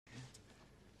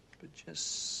but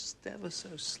just ever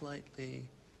so slightly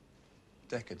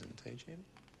decadent, eh, Jim?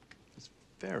 It's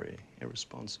very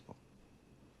irresponsible.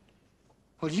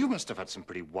 Well, you must have had some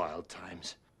pretty wild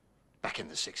times. Back in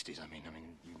the 60s, I mean,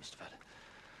 you must have had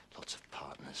lots of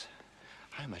partners.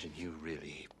 I imagine you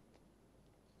really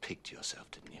picked yourself,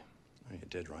 didn't you? Oh, you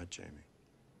did right, Jamie.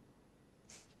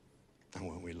 And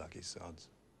weren't we lucky sods?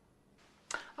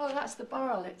 Oh, that's the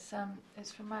barrel. It's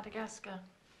from Madagascar.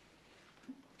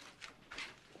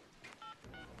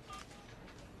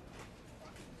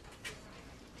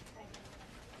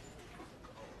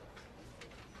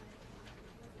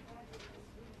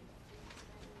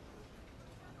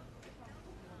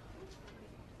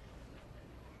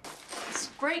 It's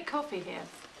great coffee here.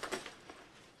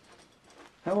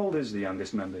 How old is the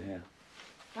youngest member here?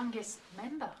 Youngest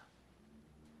member?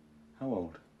 How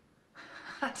old?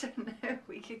 I don't know.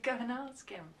 We could go and ask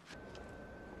him.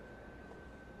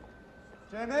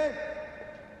 Jamie!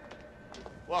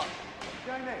 What?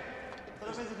 Jamie! Got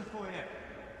a visitor for you.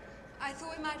 I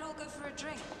thought we might all go for a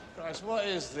drink. Christ, what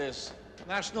is this?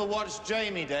 National Watch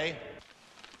Jamie Day?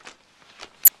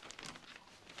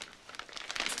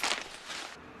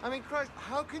 I mean, Christ,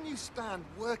 how can you stand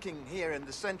working here in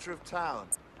the centre of town?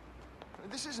 I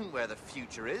mean, this isn't where the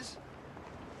future is.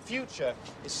 Future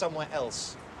is somewhere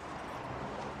else.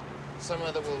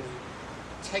 Somewhere that will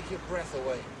take your breath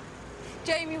away.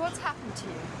 Jamie, what's happened to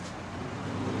you?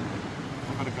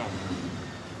 I'm gonna go.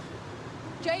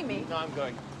 Jamie? No, I'm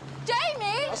going.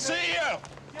 Jamie! I'll see you!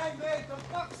 Jamie, for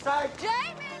fuck's sake!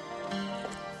 Jamie!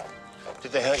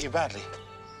 Did they hurt you badly?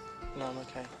 No, I'm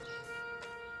okay.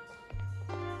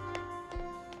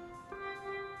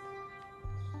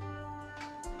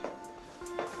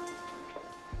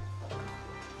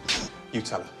 You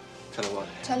tell her. Tell her what?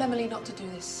 Tell Emily not to do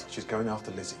this. She's going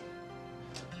after Lizzie.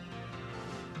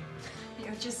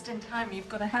 You're just in time. You've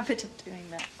got a habit of doing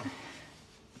that.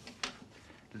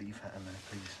 Leave her, Emma,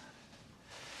 please.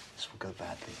 This will go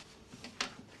badly.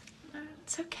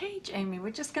 It's okay, Jamie.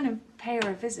 We're just going to pay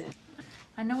her a visit.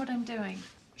 I know what I'm doing.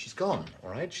 She's gone,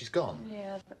 all right? She's gone.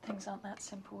 Yeah, but things aren't that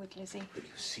simple with Lizzie. But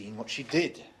you've seen what she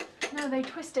did. No, they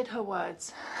twisted her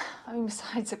words. I mean,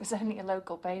 besides, it was only a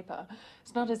local paper.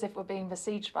 It's not as if we're being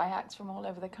besieged by acts from all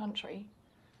over the country.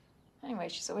 Anyway,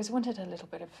 she's always wanted a little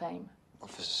bit of fame. Well,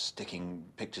 for sticking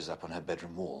pictures up on her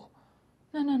bedroom wall.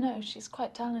 No. She's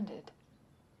quite talented.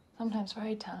 Sometimes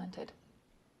very talented.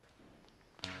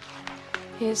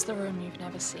 Here's the room you've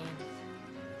never seen.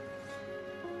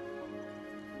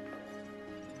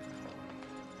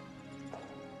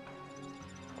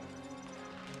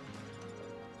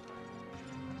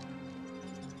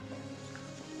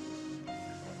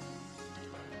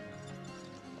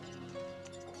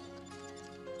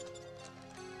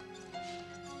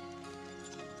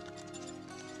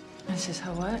 This is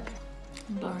her work,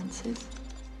 and Lawrence's.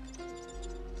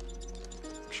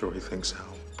 I'm sure he thinks how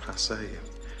passé and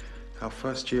how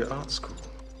first-year art school.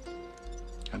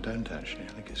 I don't actually. I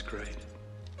think it's great.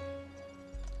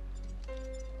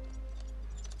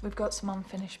 We've got some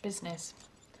unfinished business,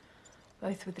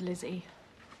 both with Lizzie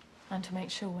and to make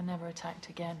sure we're never attacked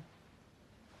again.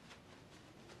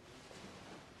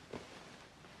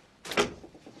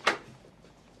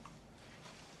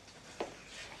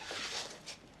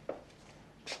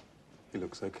 He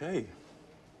looks okay.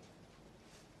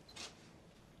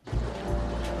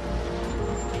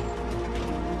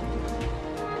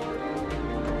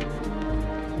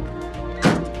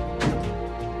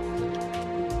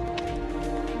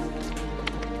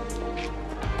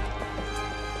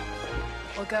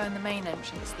 We'll go in the main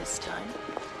entrance this time.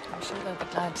 I'm sure they'll be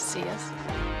glad to see us.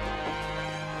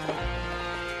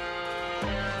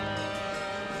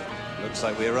 Looks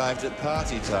like we arrived at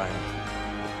party time.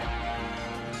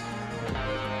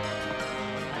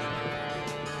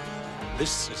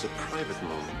 This is a private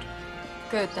moment.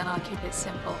 Good, then I'll keep it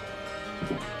simple.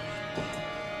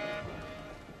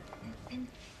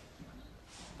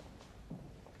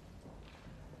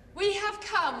 We have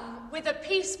come with a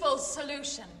peaceful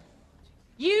solution.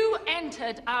 You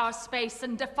entered our space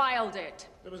and defiled it.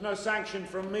 There was no sanction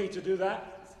from me to do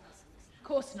that. Of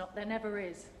course not, there never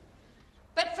is.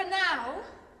 But for now,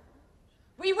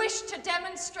 we wish to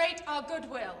demonstrate our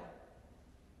goodwill.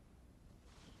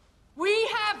 We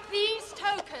have these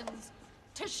tokens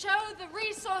to show the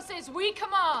resources we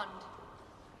command.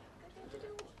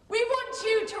 We want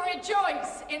you to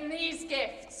rejoice in these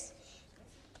gifts.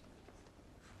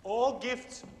 All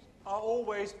gifts are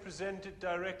always presented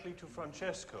directly to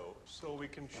Francesco, so we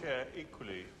can share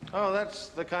equally. Oh, that's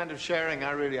the kind of sharing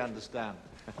I really understand.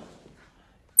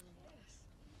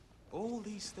 All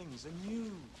these things are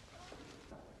new.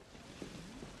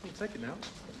 You take it now.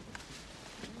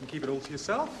 can keep it all to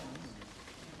yourself.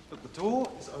 Look, the door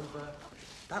is over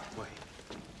that way.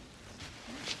 Do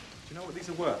you know what these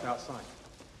are worth outside?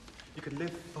 You could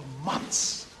live for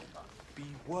months. Be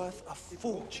worth a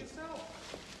fortune.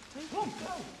 Come on,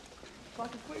 go. It's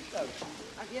like a quiz show.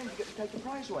 At the end, you get to take the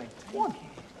prize away. Go on.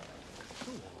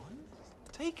 Go on.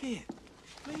 Take it.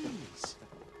 Please.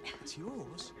 It's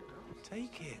yours.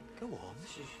 Take it. Go on.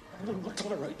 I will not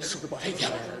tolerate this sort of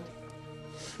behaviour.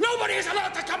 Nobody is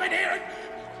allowed to come in here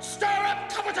and stir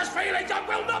up covetous feelings. I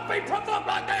will not be provoked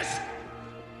like this.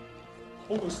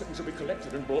 All those things will be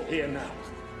collected and brought here now.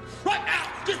 Right now!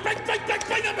 Just bring them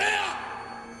here!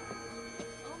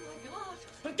 Oh my God.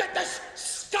 And get this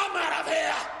scum out of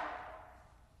here!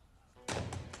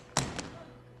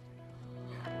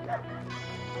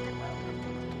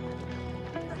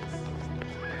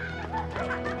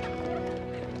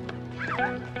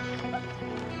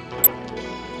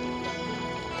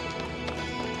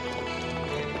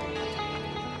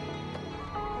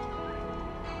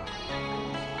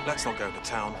 Let's not go to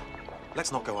town.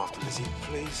 Let's not go after Lizzie,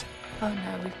 please. Oh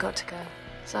no, we've got to go.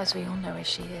 Besides, we all know where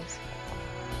she is.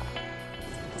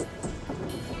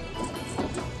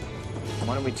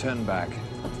 Why don't we turn back?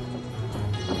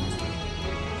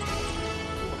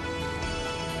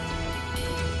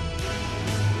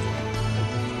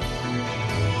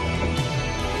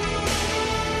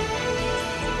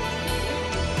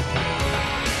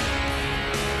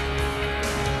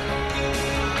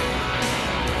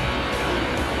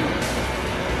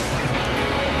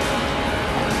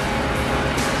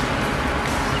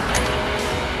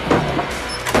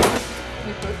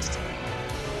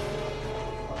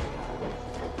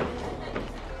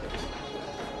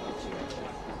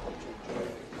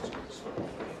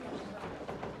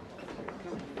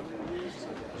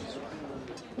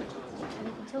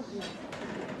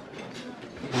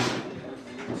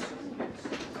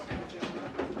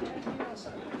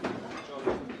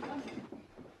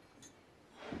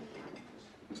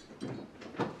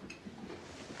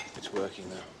 It's working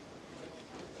now.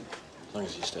 As long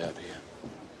as you stay up here.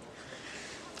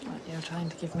 What, you're trying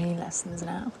to give me lessons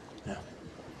now? Yeah.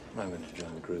 I'm going to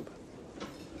join the group.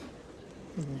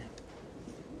 No.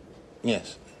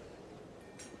 Yes.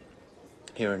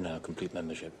 Here and now, complete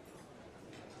membership.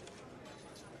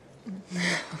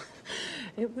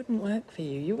 It wouldn't work for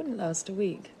you. You wouldn't last a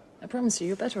week. I promise you,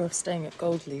 you're better off staying at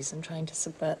Goldley's and trying to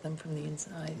subvert them from the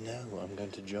inside. No, I'm going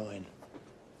to join.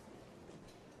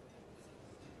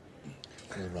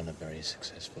 We'll run a very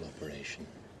successful operation.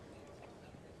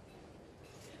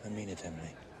 I mean it,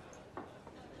 Emily.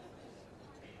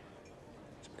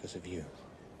 It's because of you.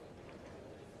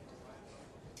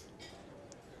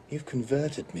 You've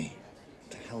converted me.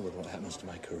 To hell with what happens to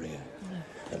my career.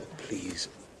 No, please,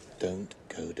 don't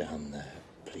go down there.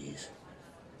 Please.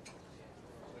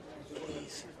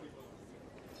 Please.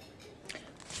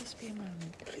 Just be a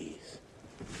moment. Please.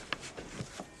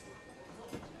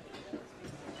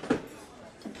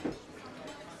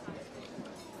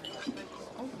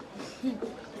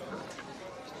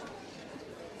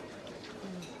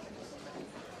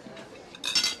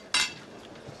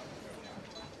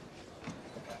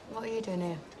 What are you doing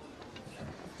here?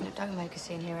 Look, don't make a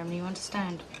scene here, Emily. You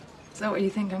understand? Is that what you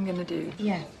think I'm going to do?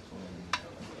 Yeah.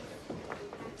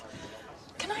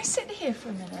 Can I sit here for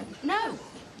a minute? No.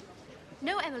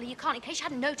 No, Emily, you can't. In case you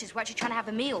hadn't noticed, we're actually trying to have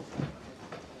a meal.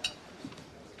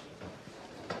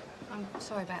 I'm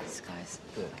sorry about this, guys.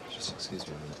 Good. Just excuse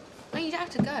me a minute. No, you don't have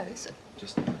to go. It's...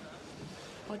 Just...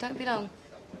 Well, don't be long.